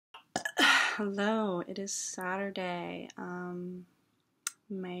Hello, it is Saturday,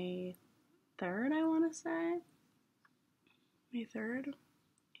 May 3rd, I want to say. May 3rd.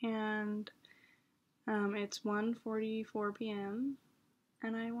 And it's 1:44 p.m.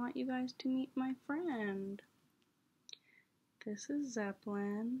 and I want you guys to meet my friend. This is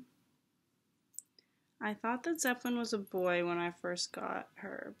Zeppelin. I thought that Zeppelin was a boy when I first got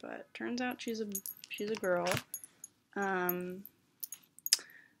her, but turns out she's a girl.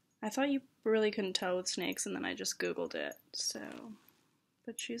 I thought you really couldn't tell with snakes, and then I just googled it, so.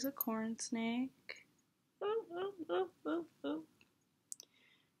 But she's a corn snake. Oh, oh, oh, oh, oh.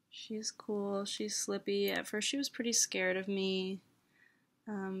 She's cool, she's slippy. At first she was pretty scared of me,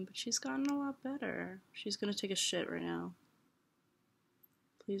 but she's gotten a lot better. She's gonna take a shit right now.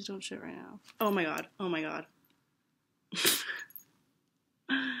 Please don't shit right now. Oh my god, oh my god.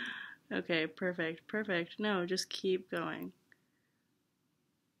 Okay, perfect. No, just keep going.